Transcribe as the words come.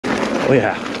Oh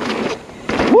yeah.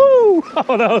 Woo!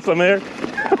 Oh, that was some air.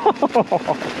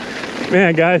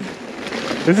 Man, guys,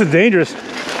 this is dangerous.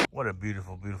 What a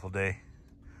beautiful, beautiful day.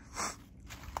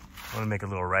 I want to make a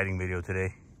little riding video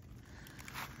today.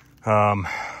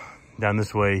 Down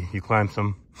this way, you climb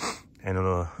some, and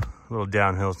a little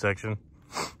downhill section.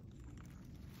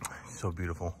 So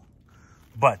beautiful.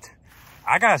 But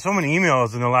I got so many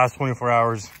emails in the last 24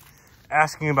 hours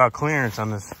asking about clearance on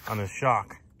this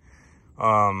shock.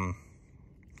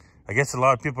 I guess a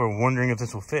lot of people are wondering if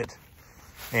this will fit.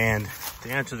 And to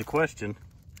answer the question,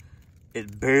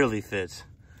 it barely fits.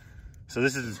 So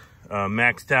this is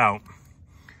maxed out,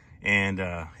 and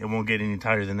it won't get any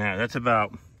tighter than that. That's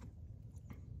about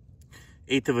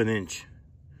 1/8 of an inch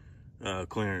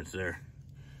clearance there.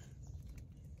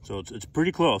 So it's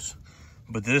pretty close.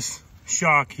 But this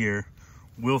shock here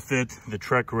will fit the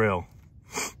Trek rail.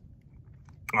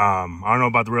 I don't know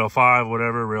about the rail 5,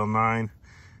 whatever, rail 9,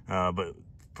 but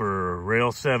for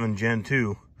rail 7 Gen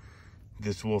 2,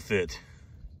 this will fit.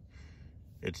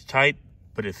 It's tight,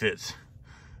 but it fits.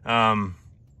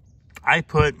 I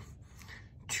put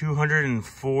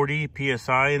 240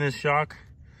 PSI in this shock,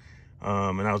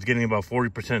 and I was getting about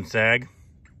 40% sag.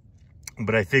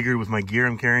 But I figured with my gear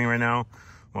I'm carrying right now,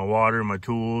 my water, my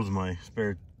tools, my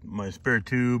spare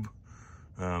tube,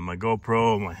 my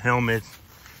GoPro, my helmet,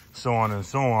 so on and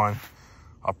so on,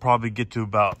 I'll probably get to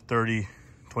about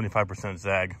 25%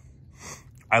 sag.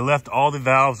 I left all the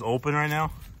valves open right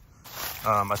now.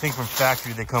 I think from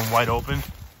factory they come wide open.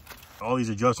 All these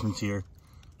adjustments here,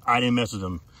 I didn't mess with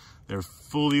them. They're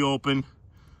fully open.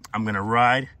 I'm gonna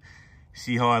ride,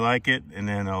 see how I like it, and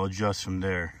then I'll adjust from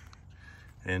there.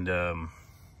 And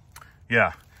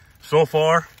yeah, so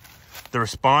far the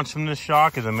response from this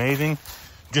shock is amazing.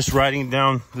 Just riding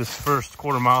down this first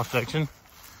quarter-mile section,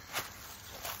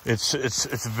 it's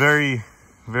very,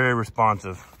 very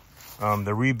responsive.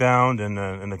 The rebound and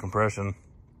the compression,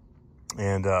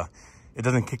 and it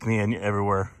doesn't kick me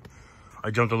everywhere.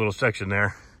 I jumped a little section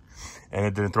there, and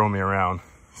it didn't throw me around.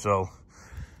 So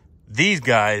these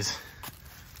guys,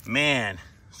 man.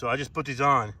 So I just put these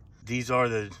on. These are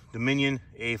the Dominion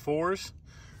A4s.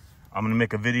 I'm gonna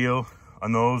make a video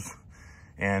on those.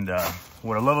 And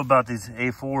what I love about these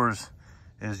A4s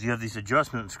is you have these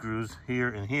adjustment screws here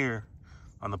and here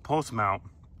on the post mount.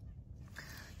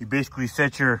 You basically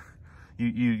set your,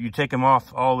 you take them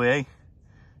off all the way,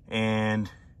 and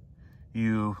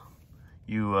you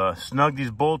snug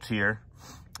these bolts here,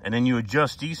 and then you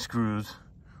adjust these screws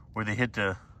where they hit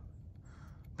the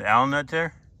Allen nut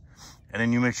there, and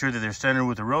then you make sure that they're centered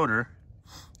with the rotor,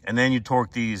 and then you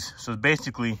torque these. So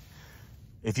basically,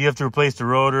 if you have to replace the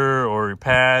rotor or your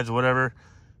pads, whatever,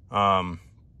 once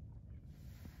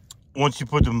you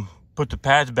put the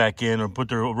pads back in or put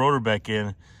the rotor back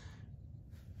in,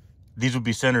 these will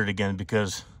be centered again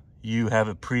because you have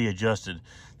it pre-adjusted.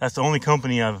 That's the only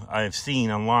company I've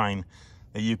seen online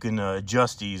that you can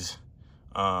adjust these,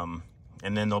 and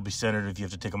then they'll be centered if you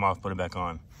have to take them off, put it back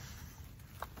on.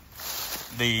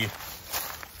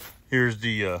 Here's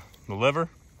the lever.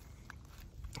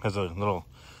 Has a little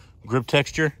grip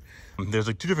texture. There's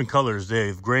like 2 different colors. They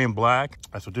have gray and black.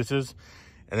 That's what this is.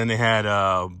 And then they had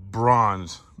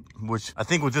bronze, which I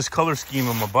think with this color scheme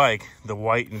on my bike, the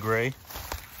white and gray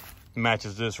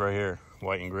matches this right here,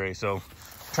 white and gray. So I'm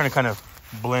trying to kind of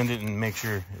blend it and make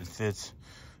sure it fits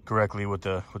correctly with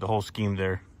the whole scheme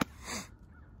there.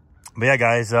 But yeah,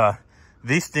 guys,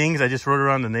 these things I just rode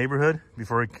around the neighborhood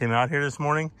before I came out here this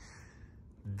morning.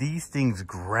 These things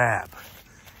grab,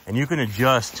 and you can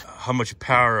adjust how much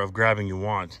power of grabbing you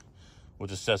want with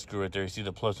the set screw right there. You see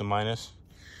the plus and minus,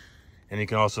 and you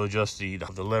can also adjust the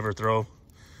lever throw.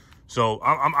 So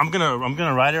I'm gonna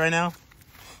ride it right now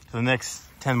for the next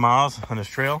 10 miles on this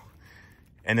trail,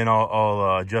 and then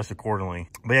I'll adjust accordingly.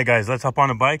 But yeah, guys, let's hop on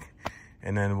the bike,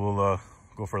 and then we'll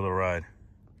go for a little ride.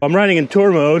 I'm riding in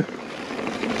tour mode.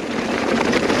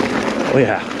 Oh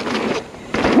yeah.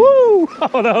 Woo!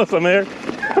 Oh, that was some air.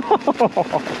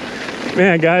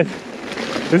 Man, guys,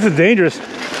 this is dangerous.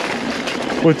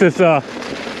 With this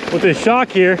shock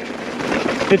here,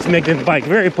 it's making the bike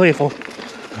very playful.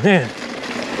 Man,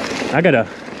 I gotta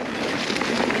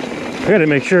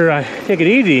make sure I take it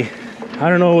easy. I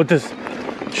don't know what this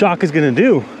shock is gonna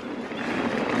do,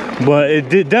 but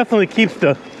it definitely keeps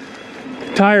the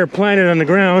tire planted on the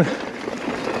ground.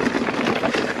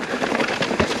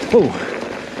 Oh,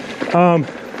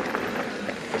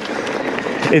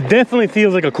 it definitely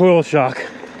feels like a coil shock,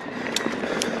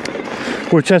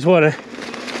 which that's what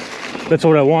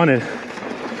I wanted.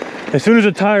 As soon as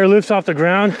the tire lifts off the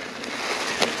ground,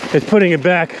 it's putting it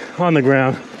back on the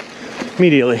ground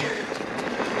immediately.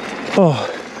 Oh,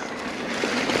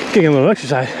 Getting a little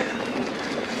exercise.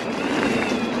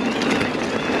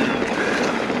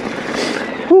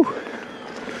 Whew.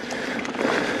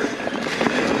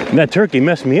 That turkey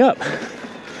messed me up.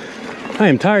 I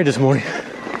am tired this morning.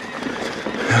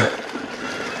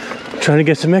 Trying to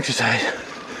get some exercise.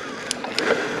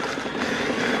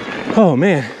 Oh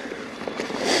man.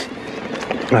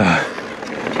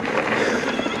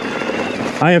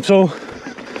 I am so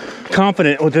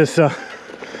confident with this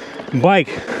bike.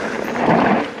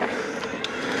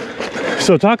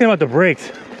 So talking about the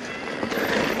brakes,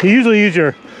 you usually use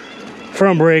your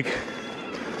front brake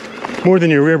more than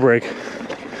your rear brake,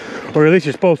 or at least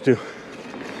you're supposed to.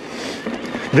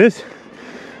 This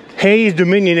Hayes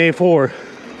Dominion A4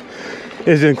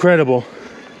 is incredible.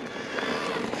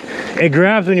 It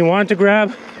grabs when you want it to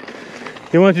grab.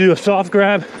 You want to do a soft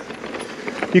grab,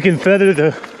 you can feather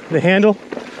the handle,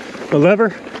 the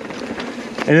lever,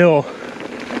 and it'll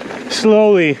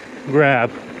slowly grab,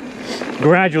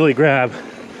 gradually grab.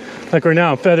 Like right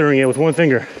now, I'm feathering it with one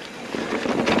finger.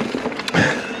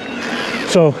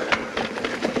 So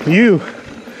you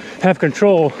have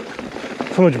control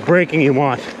how much braking you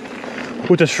want.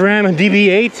 With the SRAM and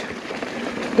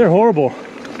DB8, they're horrible.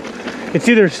 It's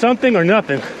either something or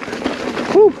nothing.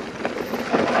 Whew.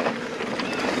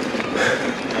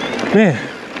 Man,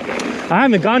 I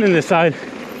haven't gone in this side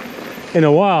in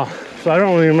a while, so I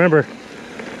don't really remember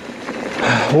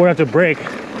where I have to brake.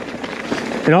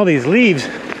 And all these leaves,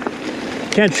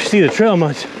 can't see the trail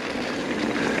much.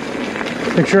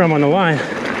 Make sure I'm on the line.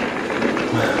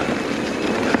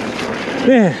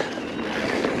 Man.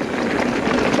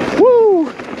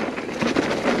 Woo!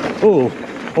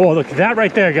 Oh, look at that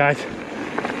right there, guys.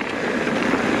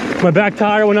 My back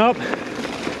tire went up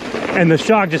and the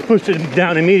shock just pushed it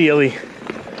down immediately.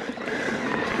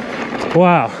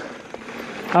 Wow.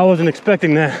 I wasn't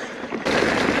expecting that.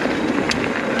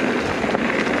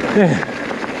 Man.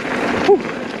 Whew.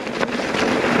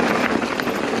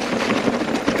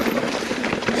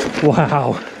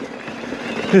 Wow.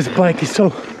 This bike is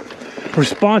so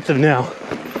responsive now.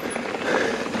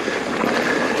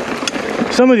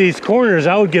 Some of these corners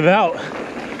I would give out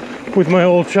with my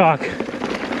old shock.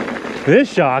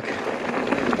 This shock,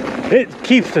 it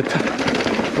keeps the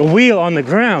wheel on the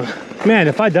ground. Man,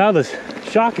 if I dial this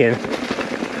shock in,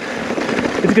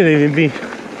 it's gonna even be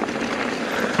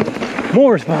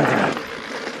more responsive.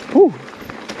 Whew.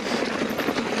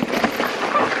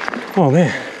 Oh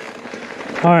man.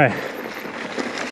 All right.